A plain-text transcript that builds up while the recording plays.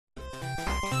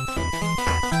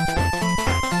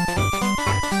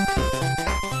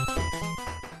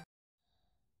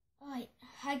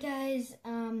guys, I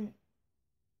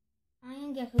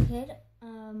am Gecko Kid.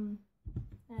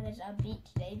 That is upbeat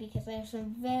today because I have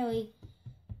some very,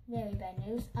 very bad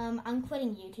news. I'm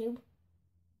quitting YouTube.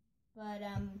 But,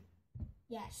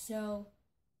 yeah, so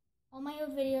all my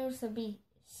old videos will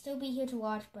still be here to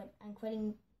watch, but I'm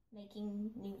quitting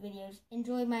making new videos.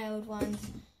 Enjoy my old ones.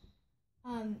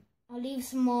 I'll leave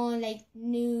some more, like,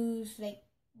 news, like,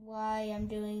 why I'm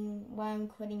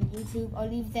quitting YouTube. I'll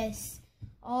leave this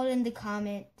all in the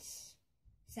comments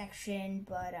section,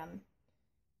 but,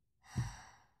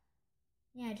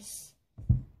 yeah,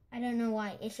 I don't know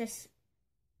why. It's just,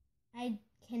 I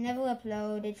can never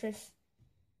upload. It's just,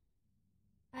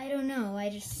 I don't know.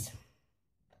 It's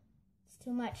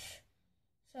too much.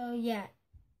 So, yeah,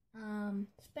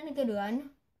 it's been a good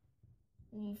run.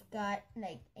 We've got,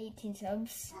 like, 18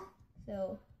 subs,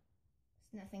 so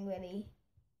it's nothing really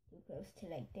too close to,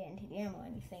 like, Dan to DM or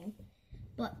anything.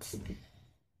 But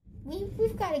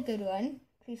we've got a good run.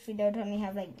 Please, we don't only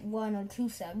have, like, 1 or 2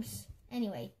 subs.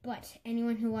 Anyway, but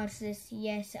anyone who watches this,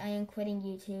 yes, I am quitting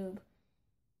YouTube.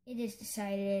 It is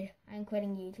decided. I'm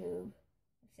quitting YouTube.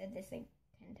 I've said this, like,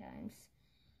 10 times.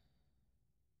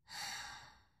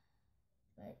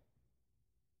 But,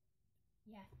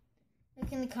 yeah.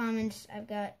 Look in the comments. I've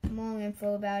got more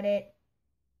info about it.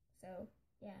 So,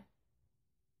 yeah.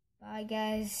 Bye,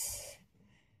 guys.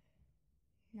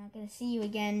 Not gonna see you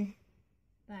again.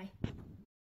 Bye.